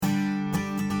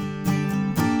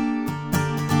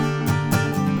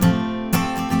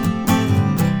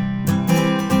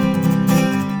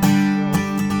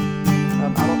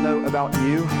about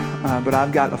you, but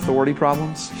I've got authority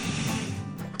problems.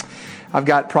 I've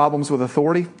got problems with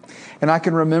authority. And I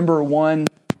can remember one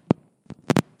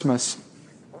Christmas.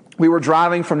 We were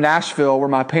driving from Nashville, where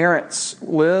my parents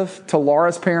live, to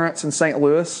Laura's parents in St.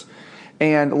 Louis.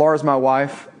 And Laura's my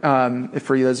wife. If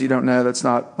for those of you who don't know, that's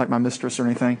not like my mistress or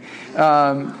anything.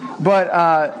 But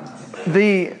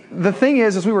the thing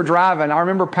is, as we were driving, I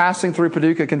remember passing through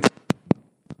Paducah, Kentucky.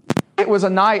 It was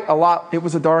it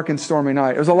was a dark and stormy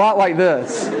night. It was a lot like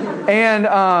this. And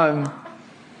I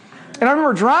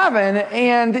remember driving,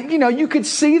 and, you could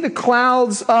see the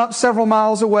clouds up several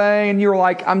miles away, and you were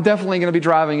like, I'm definitely going to be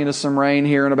driving into some rain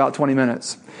here in about 20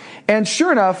 minutes. And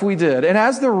sure enough, we did. And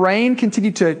as the rain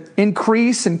continued to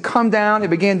increase and come down, it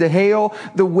began to hail.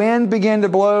 The wind began to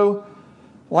blow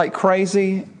like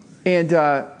crazy. And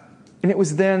it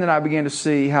was then that I began to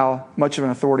see how much of an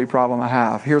authority problem I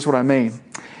have. Here's what I mean.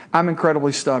 I'm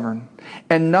incredibly stubborn.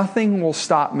 And nothing will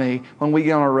stop me when we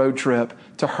get on a road trip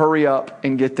to hurry up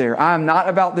and get there. I'm not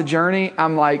about the journey.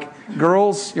 I'm like,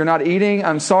 girls, you're not eating.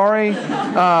 I'm sorry.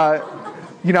 To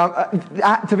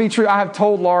be true, I have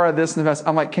told Laura this in the past.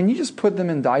 I'm like, can you just put them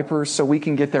in diapers so we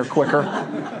can get there quicker?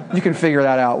 You can figure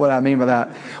that out, what I mean by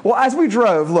that. Well, as we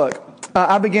drove, look,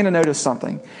 I began to notice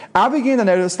something. I began to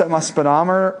notice that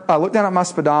I looked down at my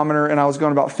speedometer, and I was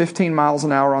going about 15 miles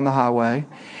an hour on the highway.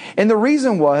 And the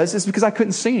reason is because I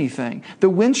couldn't see anything. The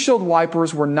windshield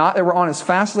wipers they were on as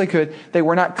fast as they could. They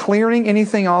were not clearing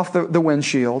anything off the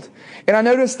windshield. And I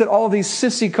noticed that all of these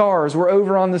sissy cars were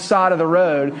over on the side of the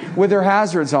road with their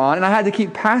hazards on, and I had to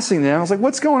keep passing them. I was like,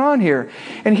 what's going on here?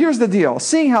 And here's the deal.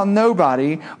 Seeing how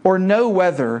nobody or no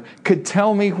weather could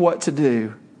tell me what to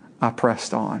do, I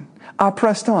pressed on.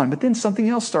 But then something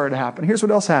else started to happen. Here's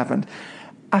what else happened.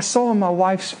 I saw in my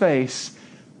wife's face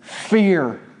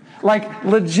fear. Like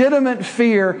legitimate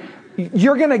fear.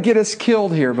 You're going to get us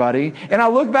killed here, buddy. And I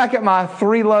look back at my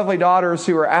 3 lovely daughters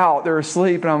who are out. They're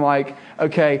asleep. And I'm like,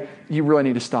 okay, you really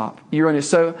need to stop.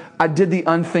 So I did the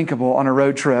unthinkable on a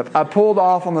road trip. I pulled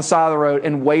off on the side of the road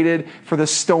and waited for the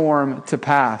storm to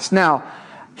pass. Now,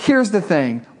 here's the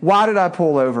thing. Why did I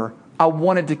pull over? I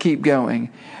wanted to keep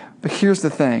going. But here's the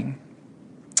thing.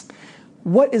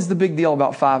 What is the big deal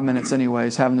about 5 minutes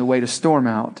anyways, having to wait a storm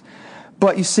out?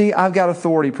 But you see, I've got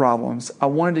authority problems. I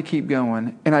wanted to keep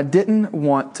going, and I didn't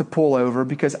want to pull over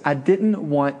because I didn't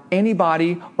want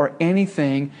anybody or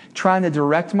anything trying to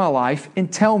direct my life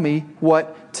and tell me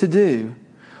what to do.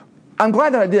 I'm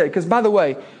glad that I did, because by the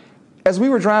way, as we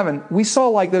were driving, we saw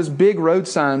like those big road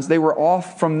signs. They were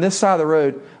off from this side of the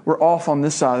road. We're off on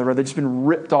this side of the road. They'd just been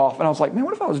ripped off. And I was like, man,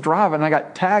 what if I was driving and I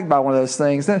got tagged by one of those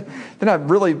things? Then I'd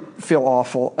really feel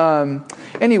awful.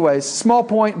 Anyways, small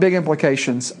point, big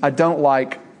implications. I do not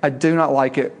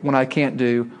like it when I can't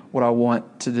do what I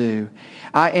want to do.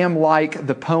 I am like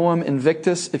the poem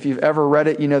Invictus. If you've ever read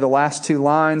it, you know the last 2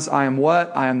 lines. I am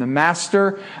what? I am the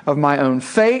master of my own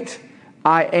fate.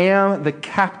 I am the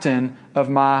captain of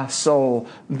my soul.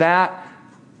 That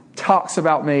talks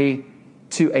about me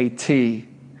to a T.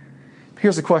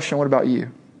 Here's the question, what about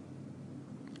you?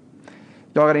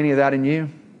 Y'all got any of that in you?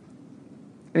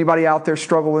 Anybody out there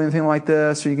struggle with anything like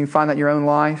this, or you can find that in your own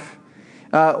life?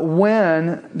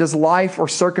 When does life or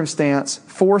circumstance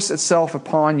force itself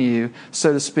upon you,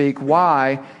 so to speak?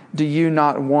 Why do you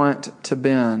not want to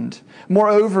bend?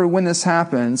 Moreover, when this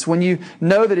happens, when you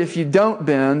know that if you don't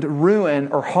bend, ruin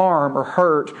or harm or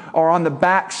hurt are on the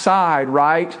backside,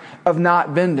 right, of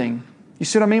not bending. You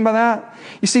see what I mean by that?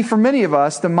 You see, for many of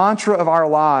us, the mantra of our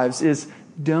lives is,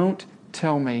 don't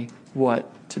tell me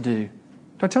what to do.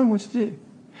 Don't tell me what to do.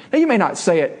 Now, you may not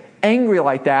say it angry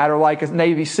like that or like a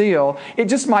Navy SEAL. It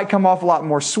just might come off a lot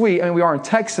more sweet. I mean, we are in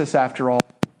Texas after all.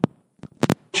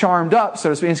 Charmed up, so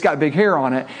to speak. It's got big hair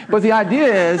on it. But the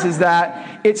idea is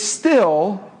that it's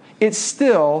still,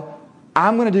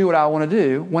 I'm going to do what I want to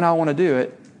do when I want to do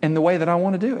it in the way that I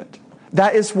want to do it.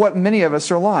 That is what many of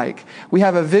us are like. We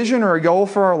have a vision or a goal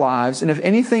for our lives, and if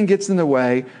anything gets in the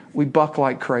way, we buck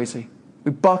like crazy.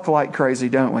 We buck like crazy,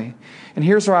 don't we? And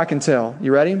here's where I can tell.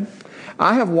 You ready?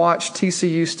 I have watched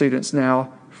TCU students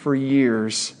now for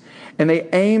years, and they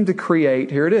aim to create,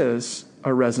 here it is,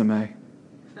 a resume.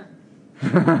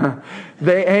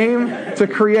 They aim to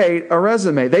create a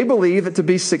resume. They believe that to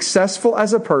be successful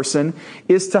as a person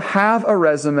is to have a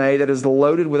resume that is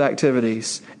loaded with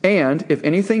activities. And if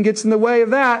anything gets in the way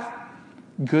of that,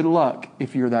 good luck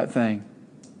if you're that thing.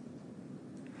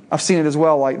 I've seen it as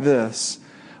well like this.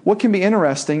 What can be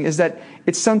interesting is that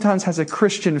it sometimes has a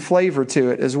Christian flavor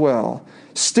to it as well.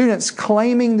 Students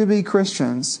claiming to be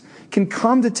Christians can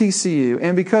come to TCU,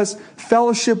 and because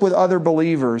fellowship with other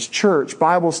believers, church,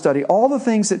 Bible study, all the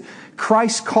things that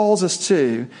Christ calls us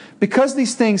to, because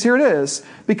these things, here it is,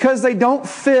 because they don't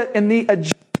fit in the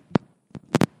agenda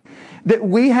that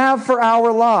we have for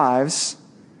our lives,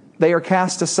 they are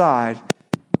cast aside,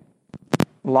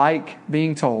 like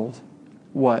being told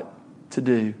what to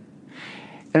do.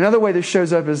 Another way this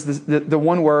shows up is the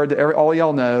one word that all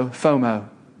y'all know, FOMO.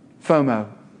 FOMO.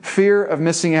 Fear of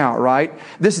missing out, right?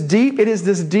 It is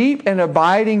this deep and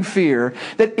abiding fear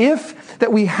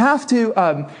that we have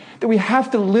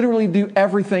to literally do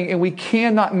everything and we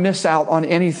cannot miss out on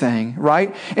anything,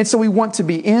 right? And so we want to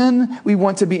be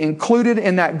included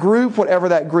in that group, whatever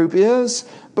that group is.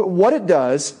 But what it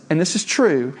does, and this is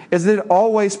true, is that it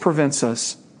always prevents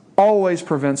us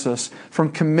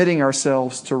from committing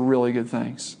ourselves to really good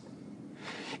things.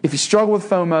 If you struggle with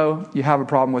FOMO, you have a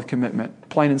problem with commitment.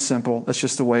 Plain and simple. That's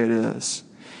just the way it is.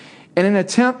 In an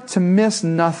attempt to miss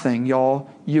nothing, y'all,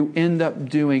 you end up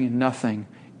doing nothing.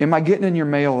 Am I getting in your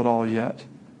mail at all yet?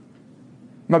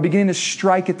 Am I beginning to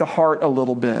strike at the heart a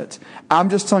little bit? I'm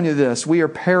just telling you this. We are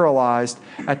paralyzed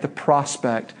at the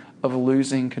prospect of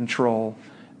losing control.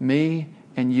 Me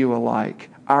and you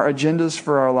alike. Our agendas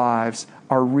for our lives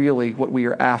are really what we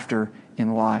are after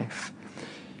in life.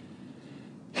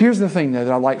 Here's the thing, though,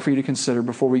 that I'd like for you to consider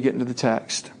before we get into the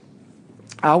text.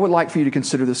 I would like for you to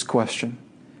consider this question.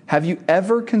 Have you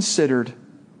ever considered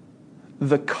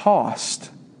the cost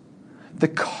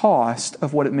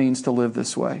of what it means to live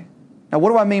this way? Now, what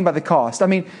do I mean by the cost? I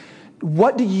mean,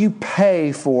 what do you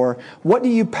pay for? What do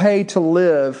you pay to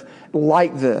live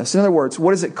like this? In other words,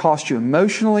 what does it cost you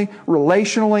emotionally,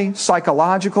 relationally,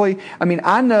 psychologically? I mean,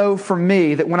 I know for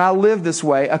me that when I live this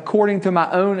way, according to my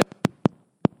own, it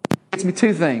gets me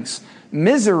two things: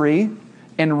 misery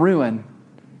and ruin.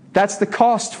 That's the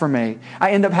cost for me.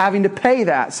 I end up having to pay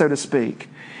that, so to speak.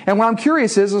 And what I'm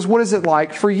curious is what is it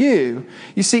like for you?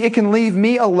 You see, it can leave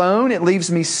me alone. It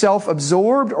leaves me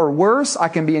self-absorbed, or worse, I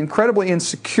can be incredibly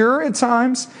insecure at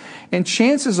times. And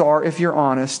chances are, if you're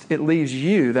honest, it leaves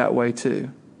you that way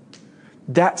too.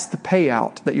 That's the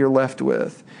payout that you're left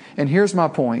with. And here's my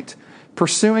point.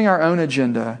 Pursuing our own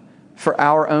agenda for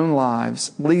our own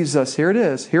lives leaves us, here it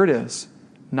is,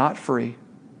 not free.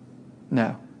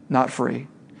 No, not free,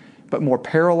 but more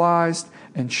paralyzed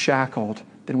and shackled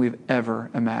than we've ever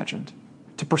imagined.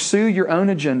 To pursue your own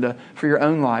agenda for your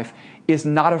own life is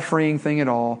not a freeing thing at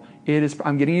all. It is.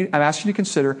 I'm asking you to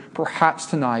consider, perhaps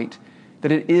tonight,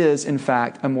 that it is, in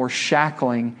fact, a more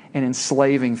shackling and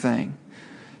enslaving thing.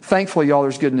 Thankfully, y'all,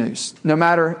 there's good news. No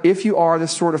matter if you are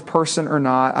this sort of person or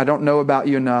not, I don't know about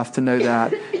you enough to know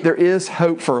that, there is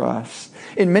hope for us.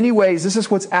 In many ways, this is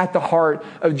what's at the heart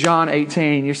of John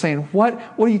 18. You're saying, what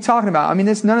are you talking about? I mean,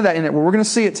 there's none of that in it. Well, we're going to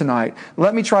see it tonight.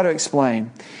 Let me try to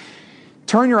explain.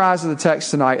 Turn your eyes to the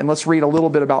text tonight and let's read a little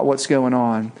bit about what's going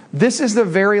on. This is the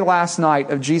very last night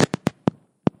of Jesus.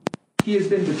 He has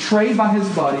been betrayed by his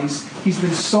buddies. He's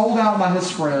been sold out by his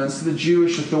friends to the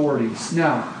Jewish authorities.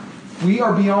 Now, we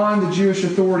are beyond the Jewish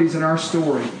authorities in our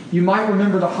story. You might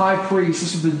remember the high priest.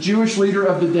 This was the Jewish leader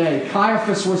of the day.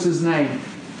 Caiaphas was his name.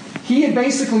 He had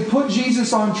basically put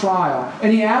Jesus on trial,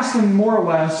 and he asked him more or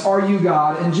less, "Are you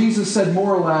God?" And Jesus said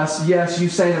more or less, "Yes, you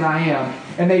say that I am."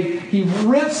 And he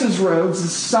rips his robes, a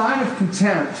sign of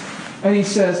contempt, and he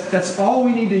says, "That's all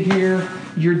we need to hear.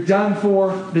 You're done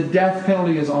for. The death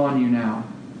penalty is on you now."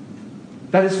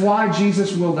 That is why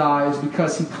Jesus will die, is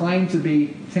because he claimed to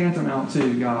be tantamount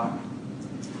to God.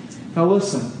 Now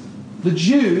listen, the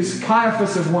Jews,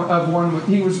 Caiaphas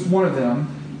he was one of them,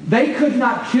 they could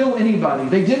not kill anybody.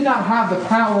 They did not have the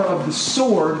power of the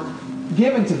sword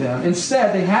given to them.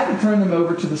 Instead, they had to turn them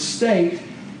over to the state,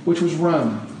 which was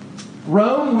Rome.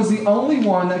 Rome was the only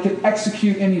one that could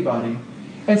execute anybody.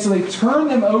 And so they turned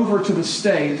them over to the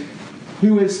state.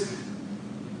 Who is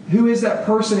that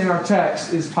person in our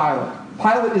text? Is Pilate.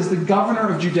 Pilate is the governor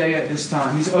of Judea at this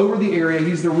time. He's over the area.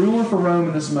 He's the ruler for Rome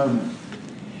in this moment.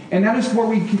 And that is where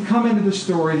we can come into the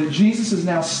story that Jesus is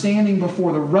now standing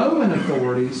before the Roman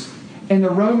authorities, and the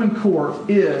Roman court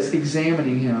is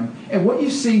examining him. And what you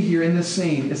see here in this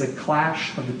scene is a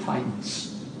clash of the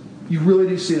titans. You really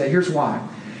do see that. Here's why.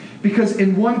 Because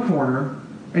in one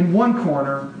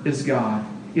corner is God,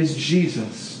 is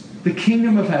Jesus, the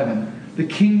kingdom of heaven, the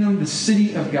kingdom, the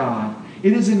city of God.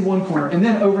 It is in one corner. And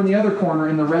then over in the other corner,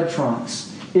 in the red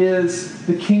trunks, is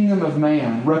the kingdom of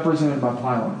man, represented by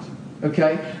Pilate.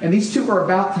 Okay? And these two are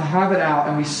about to have it out,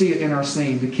 and we see it in our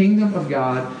scene. The kingdom of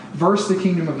God versus the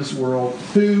kingdom of this world.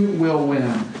 Who will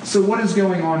win? So what is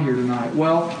going on here tonight?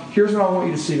 Well, here's what I want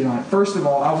you to see tonight. First of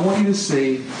all, I want you to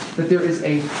see that there is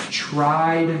a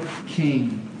tried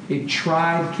king. A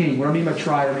tried king. What do I mean by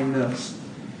tried? I mean this.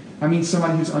 I mean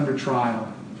somebody who's under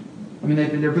trial. I mean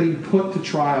they're being put to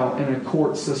trial in a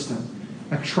court system.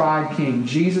 A tried king.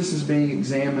 Jesus is being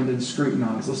examined and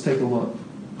scrutinized. Let's take a look.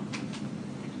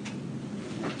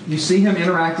 You see him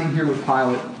interacting here with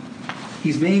Pilate.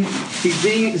 He's being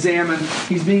examined.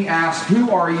 He's being asked,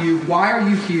 who are you? Why are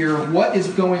you here? What is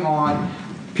going on?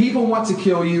 People want to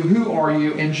kill you. Who are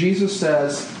you? And Jesus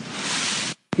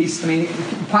says, Pilate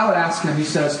asks him, he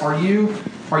says, are you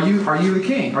the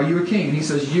king? Are you a king? And he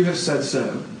says, you have said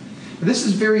so. This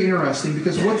is very interesting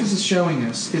because what this is showing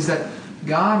us is that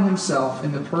God himself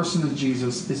in the person of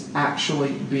Jesus is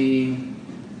actually being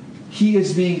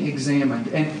examined.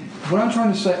 And what I'm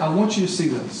trying to say, I want you to see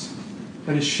this.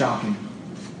 That is shocking.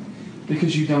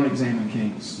 Because you don't examine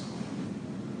kings.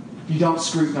 You don't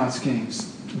scrutinize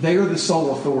kings. They are the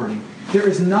sole authority. There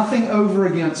is nothing over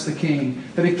against a king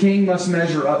that a king must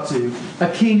measure up to. A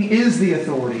king is the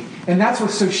authority. And that's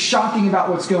what's so shocking about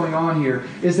what's going on here,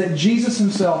 is that Jesus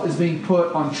himself is being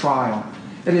put on trial.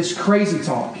 It is crazy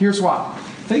talk. Here's why.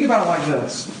 Think about it like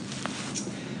this.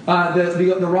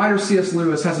 The writer C.S.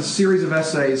 Lewis has a series of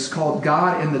essays called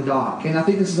God in the Dock. And I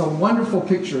think this is a wonderful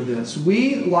picture of this.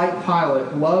 We, like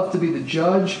Pilate, love to be the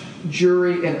judge,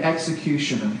 jury, and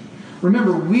executioner.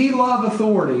 Remember, we love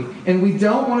authority, and we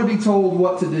don't want to be told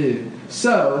what to do.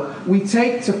 So, we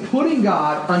take to putting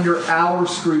God under our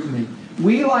scrutiny.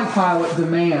 We, like Pilate,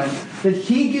 demand that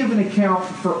he give an account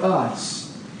for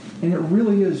us. And it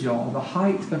really is, y'all, the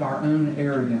height of our own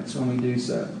arrogance when we do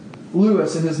so.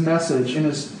 Lewis, in his message, in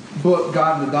his book,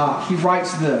 God in the Dock, he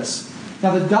writes this.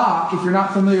 Now, the dock, if you're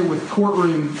not familiar with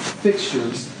courtroom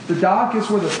fixtures, the dock is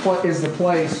the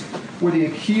place where the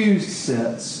accused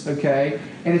sits, okay?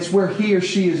 And it's where he or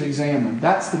she is examined.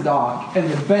 That's the dock. And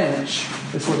the bench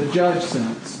is where the judge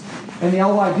sits. And the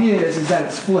whole idea is that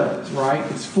it's flipped, right?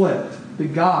 It's flipped.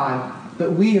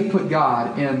 That we have put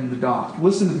God in the dock.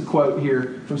 Listen to the quote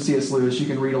here from C.S. Lewis. You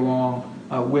can read along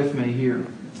with me here.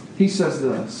 He says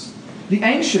this. The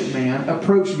ancient man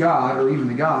approached God, or even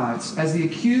the gods, as the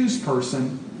accused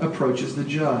person approaches the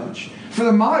judge. For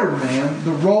the modern man,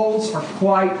 the roles are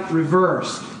quite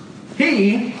reversed.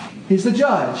 He is the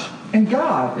judge, and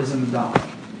God is in the dock.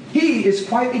 He is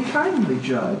quite a kindly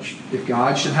judge. If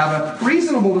God should have a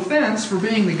reasonable defense for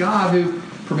being the God who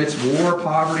permits war,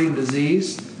 poverty, and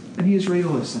disease, then he is ready to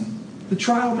listen. The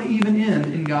trial may even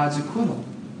end in God's acquittal.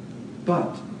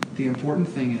 But the important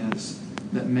thing is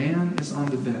that man is on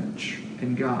the bench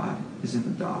and God is in the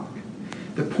dock.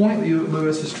 The point that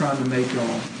Lewis is trying to make,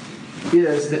 y'all,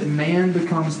 is that man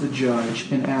becomes the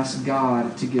judge and asks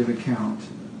God to give account.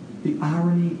 The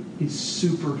irony is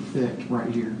super thick right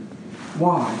here.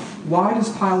 Why? Why does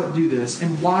Pilate do this?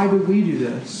 And why do we do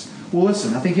this? Well,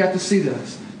 listen, I think you have to see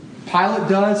this. Pilate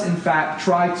does, in fact,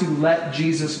 try to let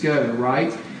Jesus go,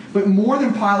 right? But more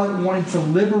than Pilate wanted to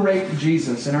liberate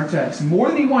Jesus in our text, more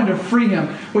than he wanted to free him,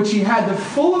 which he had the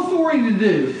full authority to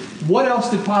do, what else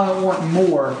did Pilate want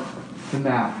more than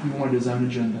that? He wanted his own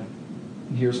agenda.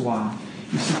 And here's why.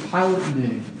 You see, Pilate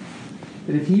knew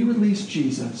that if he released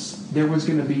Jesus, there was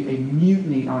going to be a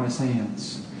mutiny on his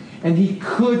hands. And he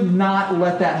could not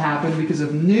let that happen, because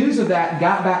if news of that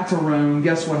got back to Rome,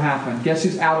 guess what happened? Guess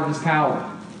who's out of his power?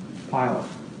 Pilate.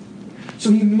 So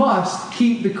he must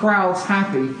keep the crowds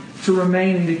happy to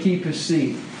remain and to keep his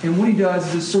seat. And what he does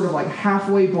is this sort of like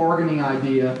halfway bargaining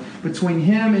idea between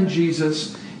him and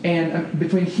Jesus, and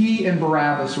between he and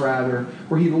Barabbas, rather,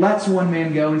 where he lets one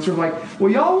man go and sort of like,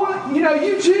 well, y'all want,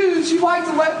 you Jews, you like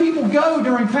to let people go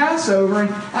during Passover,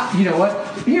 and you know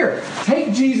what? Here,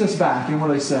 take Jesus back. And what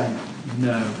do they say?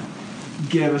 No.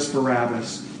 Give us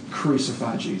Barabbas.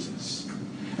 Crucify Jesus.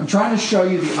 I'm trying to show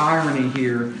you the irony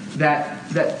here, that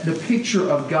the picture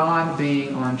of God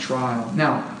being on trial.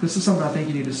 Now, this is something I think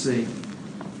you need to see.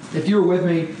 If you were with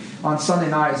me on Sunday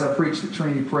night as I preached at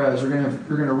Trinity Pres, you're going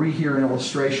to rehear an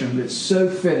illustration that's so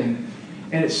fitting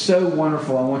and it's so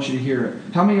wonderful. I want you to hear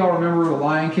it. How many of y'all remember The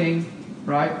Lion King?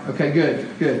 Right? Okay,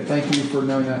 good. Thank you for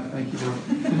knowing that. Thank you.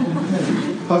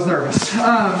 I was nervous.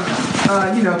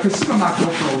 Because some of my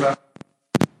cultural references.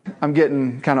 I'm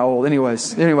getting kind of old.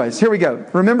 Anyways, here we go.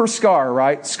 Remember Scar,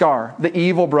 right? Scar, the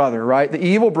evil brother, right? The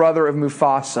evil brother of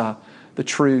Mufasa, the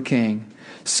true king.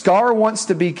 Scar wants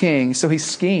to be king, so he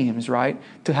schemes, right,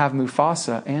 to have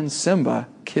Mufasa and Simba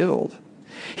killed.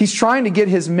 He's trying to get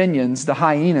his minions, the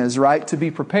hyenas, right, to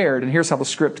be prepared. And here's how the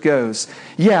script goes.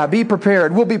 Yeah, be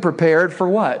prepared. We'll be prepared for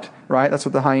what? Right? That's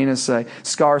what the hyenas say.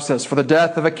 Scar says, for the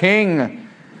death of a king.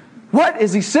 What?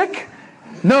 Is he sick?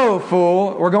 No,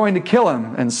 fool. We're going to kill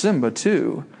him. And Simba,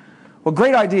 too. Well,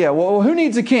 great idea. Well, who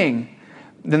needs a king?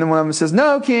 Then one of them says,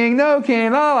 no king, la,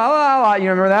 la, la, la. You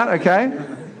remember that? Okay.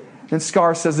 Then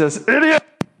Scar says this, idiot,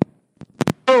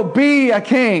 will be a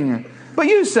king. But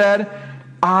you said,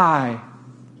 I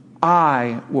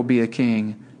will be a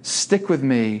king. Stick with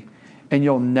me and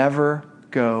you'll never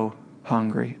go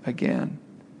hungry again.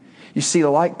 You see,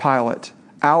 like Pilate,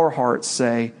 our hearts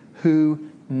say, who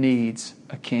needs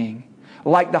a king?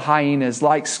 Like the hyenas,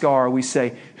 like Scar, we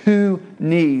say, who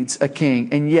needs a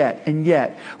king? And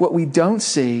yet, what we don't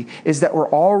see is that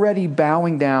we're already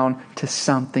bowing down to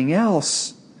something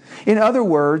else. In other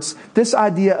words, this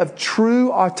idea of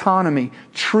true autonomy,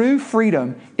 true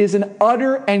freedom, is an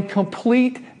utter and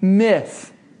complete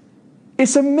myth.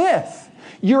 It's a myth.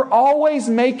 You're always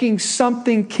making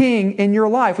something king in your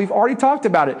life. We've already talked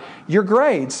about it. Your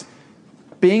grades,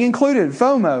 being included,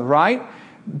 FOMO, right?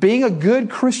 Being a good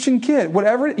Christian kid,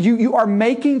 whatever, you are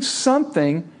making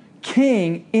something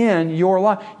king in your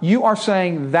life. You are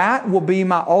saying that will be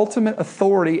my ultimate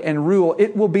authority and rule.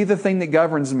 It will be the thing that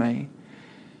governs me.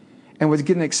 And what's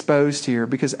getting exposed here,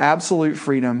 because absolute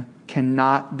freedom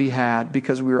cannot be had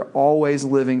because we are always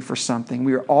living for something.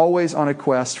 We are always on a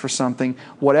quest for something.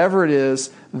 Whatever it is,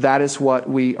 that is what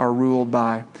we are ruled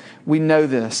by. We know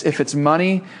this. If it's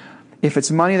money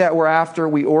that we're after,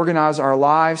 we organize our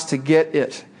lives to get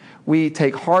it. We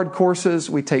take hard courses,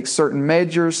 we take certain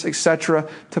majors, etc.,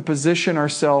 to position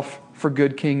ourselves for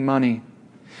good king money.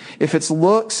 If it's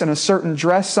looks and a certain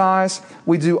dress size,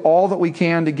 we do all that we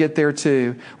can to get there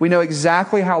too. We know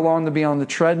exactly how long to be on the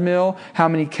treadmill, how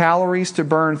many calories to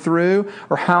burn through,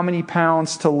 or how many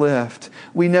pounds to lift.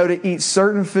 We know to eat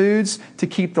certain foods to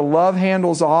keep the love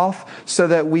handles off so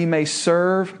that we may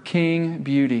serve King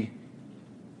Beauty.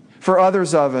 For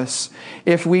others of us,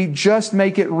 if we just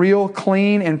make it real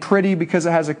clean and pretty because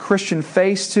it has a Christian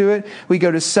face to it, we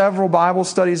go to several Bible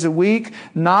studies a week,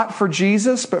 not for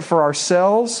Jesus, but for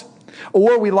ourselves.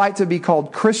 Or we like to be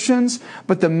called Christians,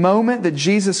 but the moment that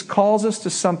Jesus calls us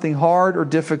to something hard or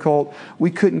difficult,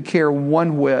 we couldn't care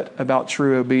one whit about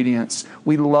true obedience.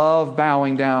 We love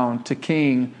bowing down to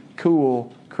King,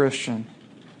 cool Christian.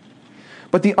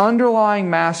 But the underlying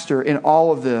master in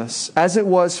all of this, as it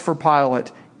was for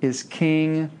Pilate, is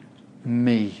King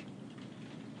me.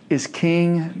 Is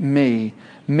King me.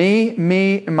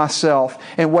 Me, and myself.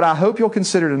 And what I hope you'll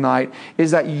consider tonight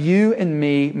is that you and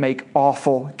me make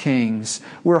awful kings.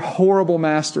 We're horrible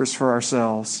masters for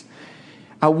ourselves.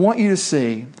 I want you to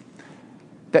see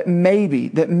that maybe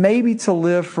to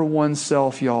live for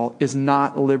oneself, y'all, is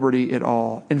not liberty at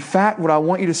all. In fact, what I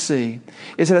want you to see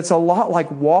is that it's a lot like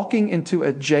walking into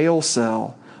a jail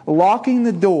cell, locking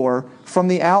the door from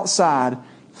the outside,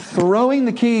 throwing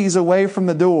the keys away from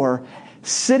the door,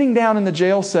 sitting down in the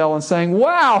jail cell and saying,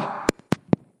 wow,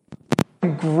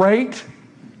 great.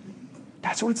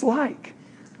 That's what it's like.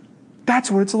 That's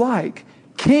what it's like.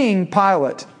 King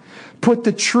Pilate put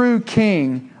the true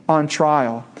king on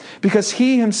trial because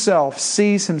he himself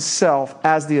sees himself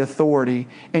as the authority,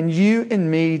 and you and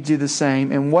me do the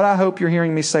same. And what I hope you're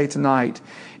hearing me say tonight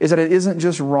is that it isn't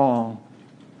just wrong,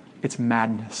 it's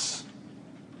madness.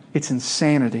 It's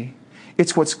insanity.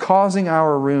 It's what's causing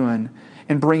our ruin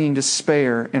and bringing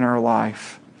despair in our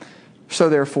life. So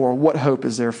therefore, what hope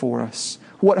is there for us?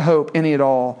 What hope, any at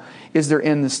all, is there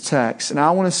in this text? And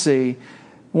I want you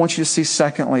to see,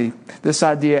 secondly, this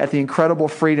idea at the incredible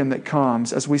freedom that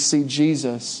comes as we see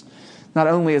Jesus, not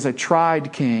only as a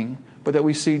tried king, but that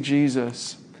we see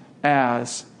Jesus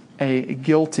as a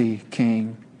guilty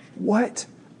king. What?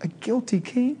 A guilty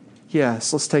king?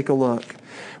 Yes, let's take a look.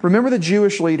 Remember, the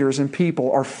Jewish leaders and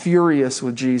people are furious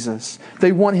with Jesus.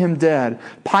 They want him dead.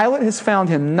 Pilate has found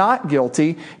him not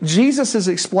guilty. Jesus has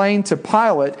explained to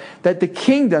Pilate that the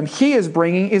kingdom he is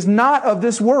bringing is not of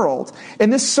this world.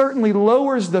 And this certainly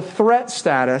lowers the threat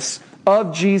status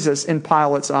of Jesus in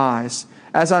Pilate's eyes.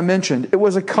 As I mentioned, it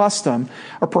was a custom,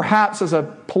 or perhaps as a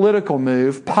political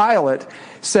move. Pilate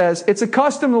says, it's a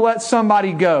custom to let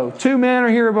somebody go. 2 men are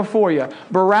here before you.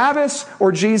 Barabbas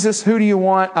or Jesus, who do you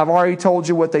want? I've already told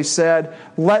you what they said.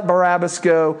 Let Barabbas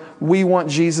go. We want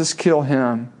Jesus, kill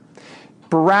him.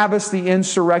 Barabbas, the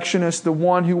insurrectionist, the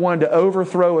one who wanted to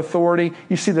overthrow authority.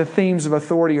 You see, the themes of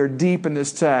authority are deep in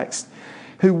this text.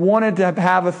 Who wanted to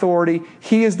have authority,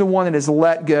 he is the one that is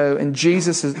let go, and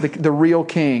Jesus is the real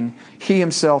king. He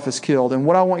himself is killed. And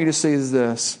what I want you to see is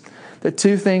this, that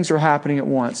 2 things are happening at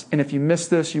once. And if you miss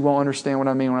this, you won't understand what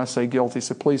I mean when I say guilty,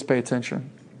 so please pay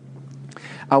attention.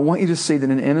 I want you to see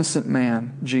that an innocent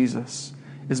man, Jesus,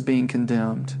 is being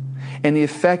condemned. And the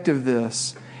effect of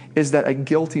this is that a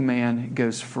guilty man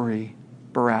goes free,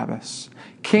 Barabbas.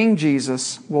 King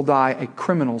Jesus will die a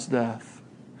criminal's death.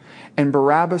 And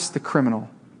Barabbas, the criminal,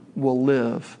 will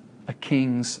live a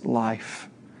king's life.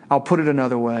 I'll put it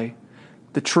another way.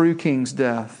 The true king's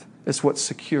death is what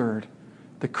secured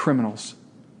the criminal's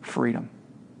freedom.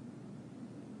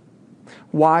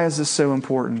 Why is this so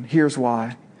important? Here's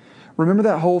why. Remember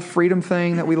that whole freedom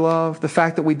thing that we love? The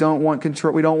fact that we don't want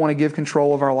control, we don't want to give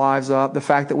control of our lives up. The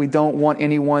fact that we don't want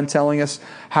anyone telling us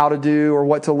how to do or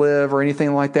what to live or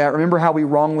anything like that. Remember how we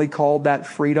wrongly called that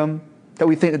freedom? That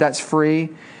we think that that's free?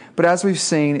 But as we've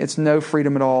seen, it's no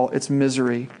freedom at all. It's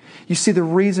misery. You see, the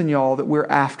reason, y'all, that we're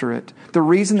after it, the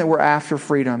reason that we're after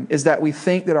freedom is that we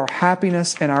think that our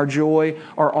happiness and our joy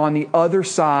are on the other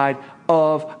side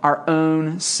of our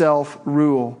own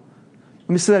self-rule. Let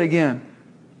me say that again.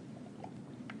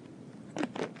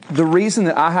 The reason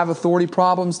that I have authority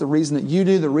problems, the reason that you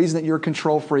do, the reason that you're a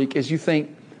control freak is you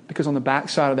think because on the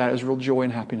backside of that is real joy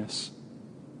and happiness.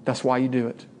 That's why you do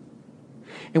it.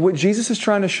 And what Jesus is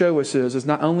trying to show us is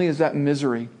not only is that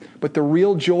misery, but the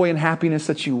real joy and happiness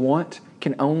that you want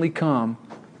can only come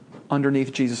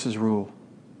underneath Jesus' rule.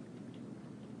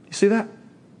 You see that?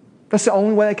 That's the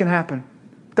only way that can happen.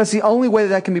 That's the only way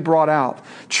that can be brought out.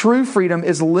 True freedom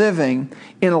is living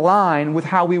in line with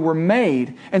how we were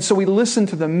made. And so we listen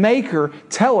to the Maker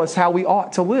tell us how we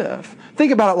ought to live.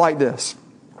 Think about it like this.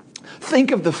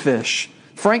 Think of the fish,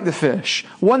 Frank the fish.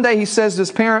 One day he says to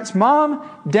his parents, Mom,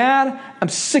 Dad, I'm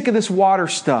sick of this water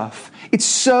stuff. It's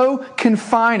so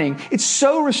confining. It's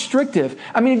so restrictive.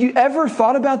 I mean, have you ever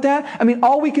thought about that? I mean,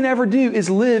 all we can ever do is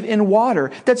live in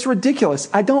water. That's ridiculous.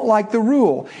 I don't like the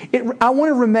rule. I want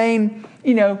to remain,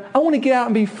 I want to get out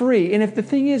and be free. And if the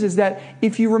thing is that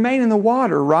if you remain in the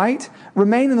water, right?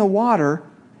 Remain in the water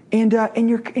and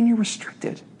you're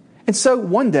restricted. And so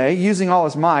one day, using all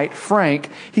his might, Frank,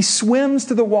 he swims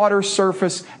to the water's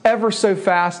surface ever so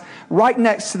fast, right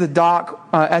next to the dock,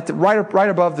 right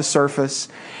above the surface.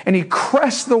 And he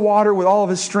crests the water with all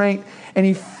of his strength. And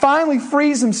he finally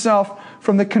frees himself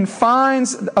from the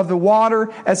confines of the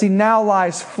water as he now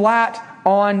lies flat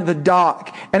on the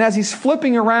dock. And as he's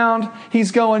flipping around,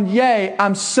 he's going, yay,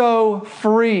 I'm so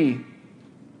free.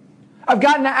 I've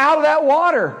gotten out of that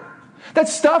water. That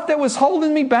stuff that was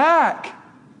holding me back.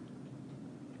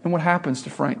 And what happens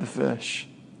to Frank the fish?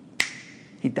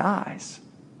 He dies.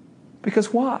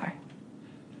 Because why?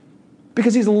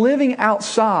 Because he's living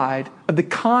outside of the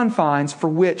confines for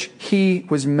which he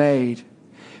was made.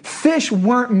 Fish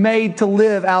weren't made to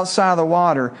live outside of the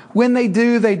water. When they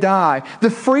do, they die.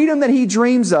 The freedom that he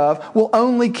dreams of will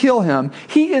only kill him.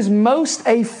 He is most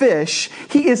a fish.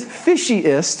 He is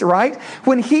fishiest, right?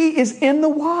 When he is in the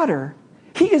water.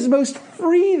 He is most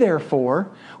free, therefore,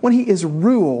 when he is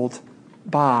ruled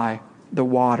by the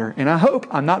water. And I hope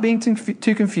I'm not being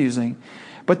too confusing,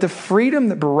 but the freedom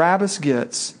that Barabbas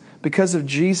gets because of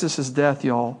Jesus' death,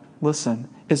 y'all, listen,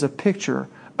 is a picture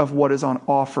of what is on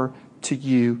offer to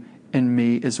you and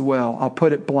me as well. I'll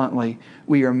put it bluntly.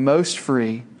 We are most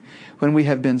free when we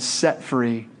have been set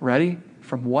free. Ready?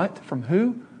 From what? From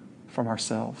who? From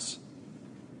ourselves.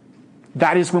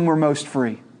 That is when we're most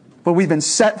free. But we've been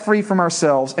set free from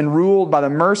ourselves and ruled by the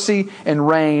mercy and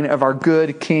reign of our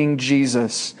good King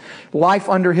Jesus. Life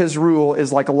under His rule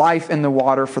is like life in the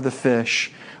water for the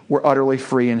fish. We're utterly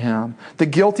free in Him. The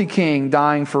guilty King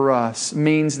dying for us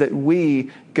means that we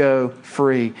go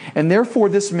free. And therefore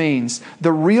this means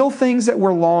the real things that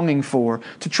we're longing for,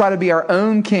 to try to be our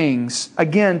own kings,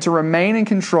 again, to remain in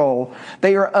control,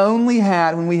 they are only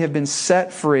had when we have been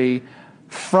set free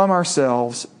from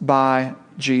ourselves by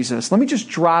Jesus. Let me just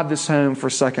drive this home for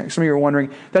a second. Some of you are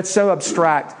wondering, that's so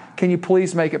abstract. Can you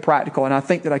please make it practical? And I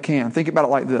think that I can. Think about it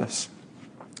like this.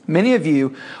 Many of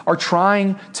you are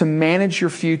trying to manage your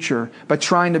future by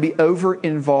trying to be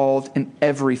over-involved in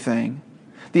everything.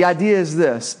 The idea is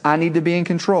this: I need to be in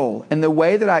control. And the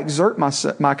way that I exert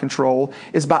my control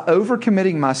is by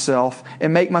overcommitting myself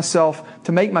and make myself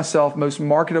most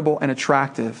marketable and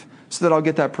attractive so that I'll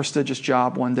get that prestigious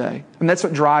job one day. And that's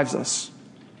what drives us.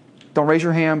 Don't raise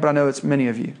your hand, but I know it's many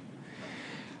of you.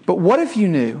 But what if you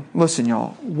knew, listen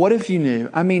y'all, what if you knew,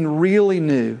 really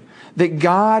knew, that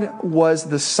God was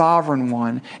the sovereign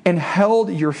one and held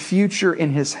your future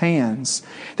in His hands,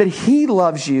 that He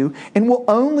loves you and will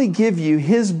only give you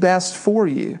His best for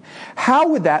you? How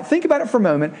would that, think about it for a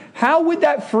moment, how would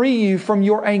that free you from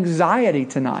your anxiety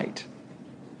tonight?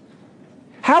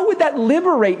 How would that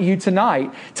liberate you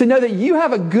tonight to know that you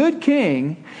have a good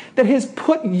King that has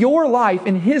put your life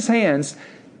in His hands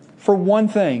for one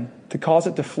thing, to cause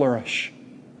it to flourish,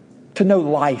 to know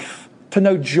life, to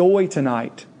know joy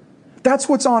tonight? That's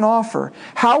what's on offer.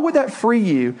 How would that free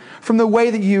you from the way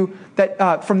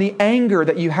from the anger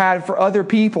that you had for other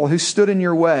people who stood in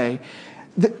your way?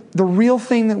 The real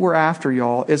thing that we're after,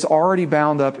 y'all, is already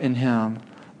bound up in Him.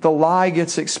 The lie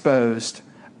gets exposed.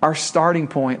 Our starting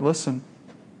point, listen,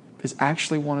 is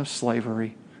actually one of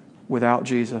slavery. Without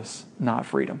Jesus, not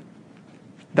freedom.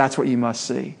 That's what you must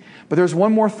see. But there's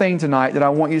one more thing tonight that I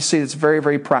want you to see that's very,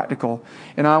 very practical.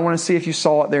 And I want to see if you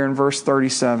saw it there in verse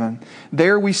 37.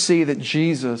 There we see that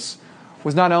Jesus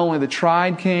was not only the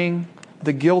tried king,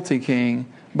 the guilty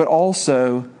king, but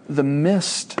also the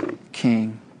missed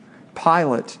king.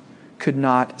 Pilate could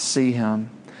not see him.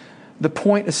 The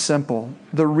point is simple.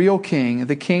 The real king,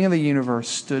 the king of the universe,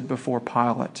 stood before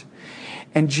Pilate.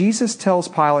 And Jesus tells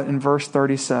Pilate in verse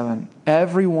 37,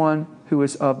 everyone who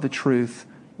is of the truth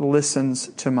listens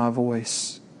to my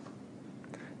voice.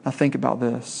 Now think about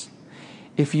this.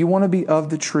 If you want to be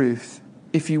of the truth,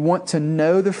 if you want to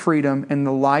know the freedom and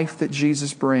the life that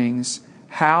Jesus brings,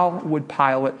 how would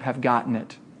Pilate have gotten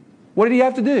it? What did he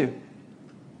have to do?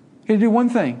 He had to do one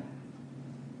thing.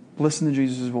 Listen to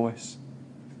Jesus' voice.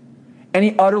 And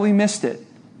he utterly missed it.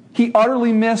 He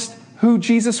utterly missed who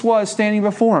Jesus was standing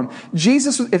before him.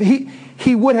 Jesus, if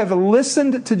he would have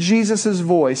listened to Jesus'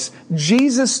 voice,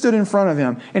 Jesus stood in front of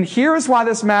him. And here is why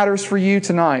this matters for you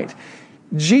tonight.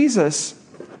 Jesus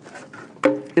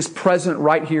is present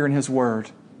right here in His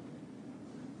Word.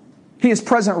 He is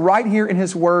present right here in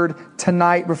His Word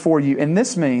tonight before you. And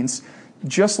this means,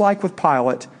 just like with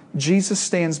Pilate, Jesus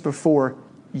stands before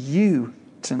you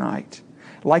tonight,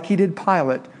 like He did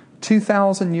Pilate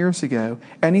 2,000 years ago.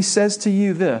 And He says to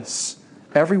you this,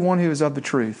 everyone who is of the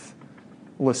truth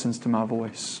listens to my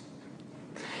voice.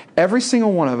 Every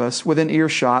single one of us within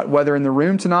earshot, whether in the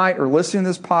room tonight or listening to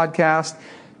this podcast,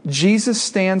 Jesus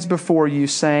stands before you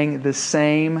saying the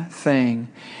same thing.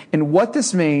 And what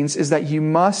this means is that you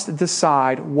must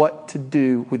decide what to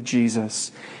do with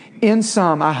Jesus. In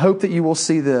sum, I hope that you will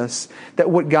see this, that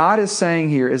what God is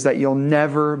saying here is that you'll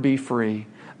never be free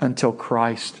until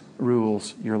Christ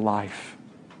rules your life.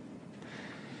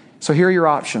 So here are your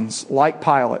options. Like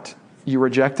Pilate, you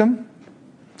reject Him,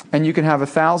 and you can have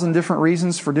 1,000 different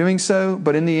reasons for doing so,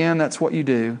 but in the end, that's what you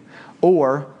do.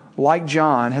 Or, like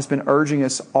John has been urging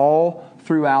us all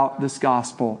throughout this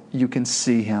gospel, you can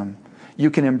see Him.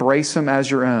 You can embrace Him as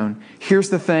your own. Here's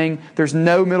the thing, there's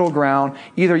no middle ground.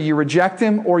 Either you reject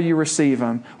Him or you receive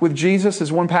Him. With Jesus,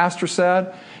 as one pastor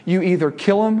said, you either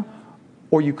kill Him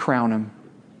or you crown Him.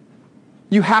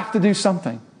 You have to do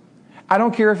something. I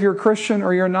don't care if you're a Christian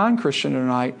or you're a non-Christian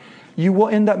tonight, you will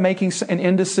end up making an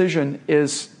indecision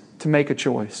is to make a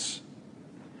choice.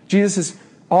 Jesus is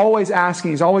always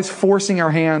asking, He's always forcing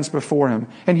our hands before Him.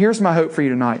 And here's my hope for you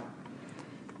tonight.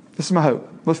 This is my hope.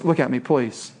 Look at me,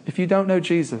 please. If you don't know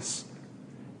Jesus,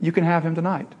 you can have Him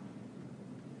tonight.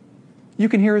 You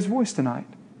can hear His voice tonight.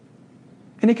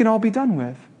 And it can all be done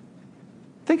with.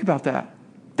 Think about that.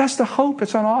 That's the hope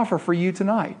that's on offer for you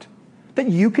tonight. That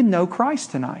you can know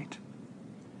Christ tonight.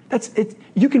 That's it.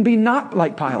 You can be not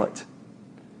like Pilate.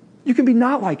 You can be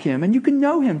not like him, and you can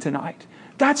know Him tonight.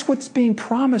 That's what's being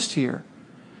promised here.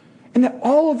 And that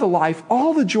all of the life,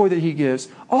 all the joy that He gives,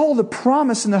 all the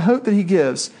promise and the hope that He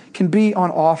gives can be on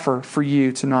offer for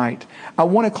you tonight. I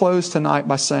want to close tonight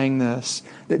by saying this,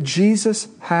 that Jesus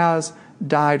has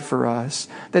died for us.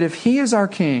 That if He is our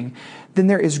King, then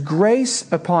there is grace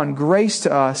upon grace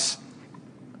to us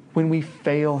when we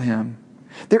fail Him.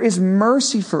 There is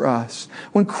mercy for us.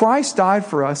 When Christ died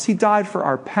for us, He died for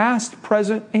our past,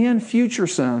 present, and future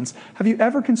sins. Have you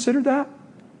ever considered that?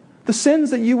 The sins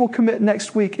that you will commit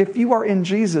next week, if you are in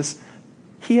Jesus,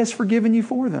 He has forgiven you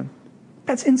for them.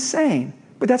 That's insane.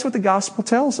 But that's what the gospel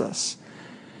tells us.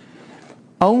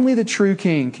 Only the true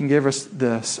King can give us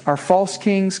this. Our false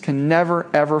kings can never,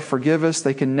 ever forgive us.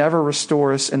 They can never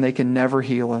restore us, and they can never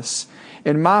heal us.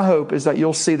 And my hope is that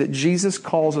you'll see that Jesus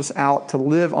calls us out to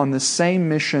live on the same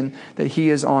mission that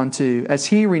He is on too. As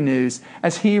He renews,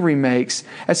 as He remakes,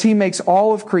 as He makes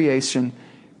all of creation,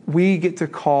 we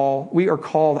are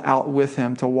called out with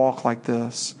Him to walk like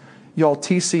this. Y'all,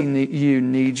 TCU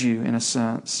needs you in a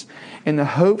sense. And the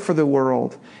hope for the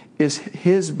world is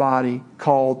His body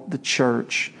called the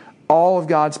church. All of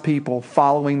God's people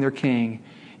following their King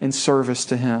in service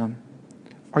to Him.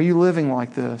 Are you living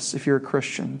like this if you're a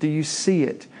Christian? Do you see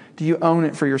it? Do you own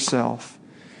it for yourself?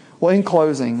 Well, in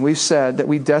closing, we've said that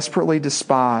we desperately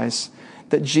despise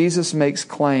that Jesus makes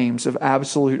claims of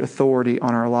absolute authority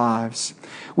on our lives.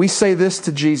 We say this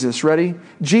to Jesus. Ready?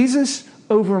 Jesus,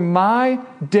 over my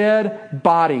dead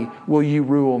body will you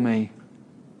rule me.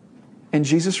 And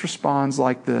Jesus responds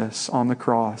like this on the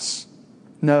cross.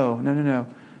 No.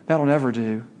 That'll never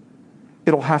do.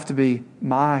 It'll have to be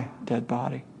my dead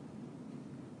body.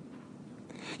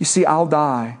 You see, I'll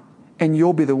die and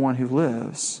you'll be the one who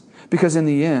lives. Because in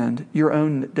the end, your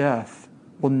own death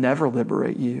will never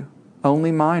liberate you.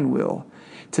 Only mine will.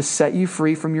 To set you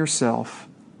free from yourself,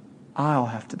 I'll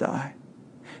have to die.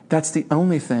 That's the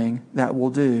only thing that will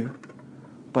do.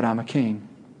 But I'm a king,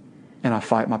 and I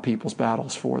fight my people's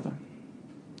battles for them.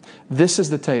 This is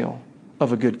the tale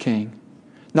of a good king,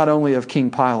 not only of King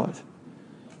Pilate,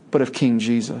 but of King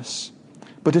Jesus.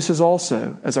 But this is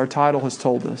also, as our title has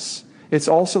told us, it's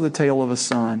also the tale of a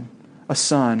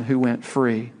son who went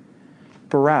free.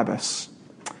 Barabbas,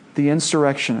 the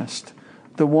insurrectionist,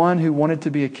 the one who wanted to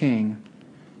be a king,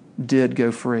 did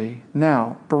go free.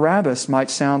 Now, Barabbas might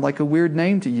sound like a weird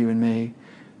name to you and me,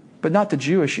 but not the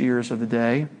Jewish ears of the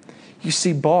day. You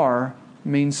see, Bar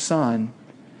means son,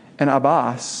 and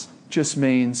Abbas just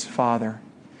means father.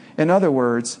 In other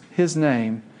words, his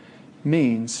name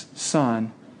means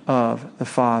son of the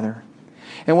Father.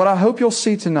 And what I hope you'll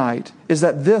see tonight is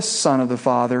that this son of the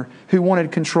Father, who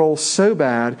wanted control so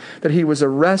bad that he was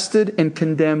arrested and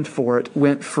condemned for it,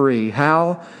 went free.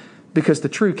 How? Because the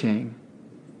true king,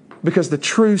 because the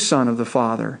true son of the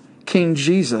Father, King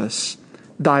Jesus,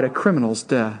 died a criminal's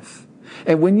death.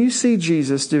 And when you see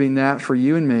Jesus doing that for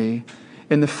you and me,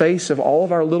 in the face of all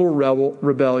of our little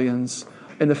rebellions,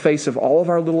 in the face of all of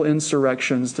our little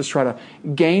insurrections to try to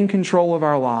gain control of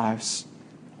our lives,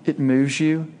 it moves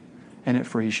you and it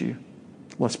frees you.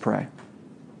 Let's pray.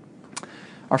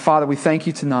 Our Father, we thank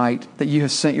you tonight that you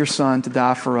have sent your Son to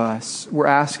die for us. We're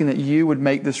asking that you would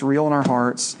make this real in our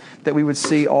hearts, that we would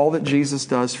see all that Jesus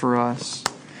does for us,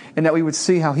 and that we would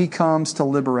see how he comes to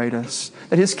liberate us.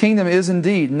 That his kingdom is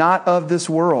indeed not of this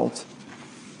world,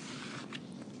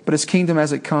 but his kingdom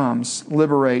as it comes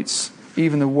liberates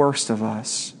even the worst of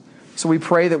us. So we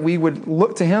pray that we would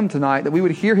look to him tonight, that we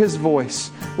would hear his voice,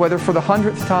 whether for the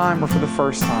 100th time or for the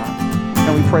first time.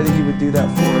 And we pray that you would do that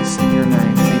for us in your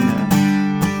name. Amen.